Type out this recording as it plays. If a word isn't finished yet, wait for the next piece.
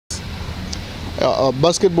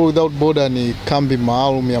Basketball Without Border ni kambi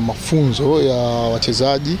maalum ya mafunzo ya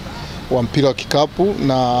wachezaji wa mpira wa kikapu,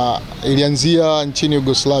 na ilianzia nchini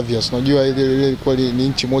Yugoslavia. Unajua ile ilikuwa ni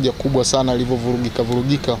nchi moja kubwa sana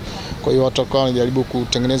ilivyorugika. Kwa hiyo watu wakawa wanajaribu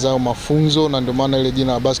kutengeneza hayo mafunzo, na ndio maana ile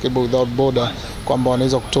jina la Basketball Without Border, kwamba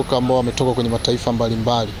wanaweza kutoka ambao wametoka kwenye mataifa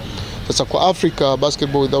mbalimbali. Sasa kwa Afrika,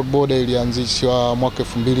 Basketball Without Border ilianzishwa mwaka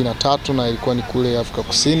 2003 na ilikuwa ni kule Afrika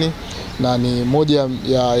Kusini, na ni moja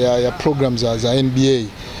ya programs za NBA,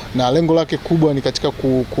 na lengo lake kubwa ni katika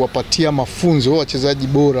kuwapatia mafunzo wachezaji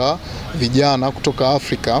bora vijana kutoka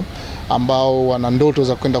Afrika ambao wana ndoto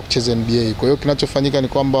za kwenda kucheza NBA. Kwa hiyo kinachofanyika ni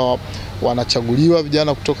kwamba wanachaguliwa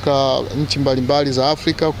vijana kutoka nchi mbalimbali za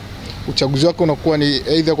Afrika. Uchaguzi wake unakuwa ni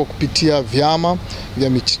either kwa kupitia vyama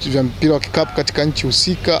vya mpira wa kikapu katika nchi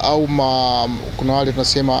husika, au kuna wale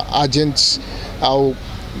tunasema agents au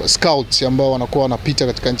scouts ambao wanakuwa wanapita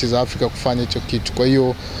katika nchi za Afrika kufanya hicho kitu. Kwa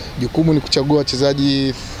hiyo jukumu ni kuchagua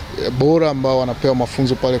wachezaji bora ambao wanapewa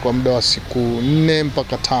mafunzo pale kwa muda wa siku 4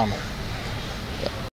 mpaka 5.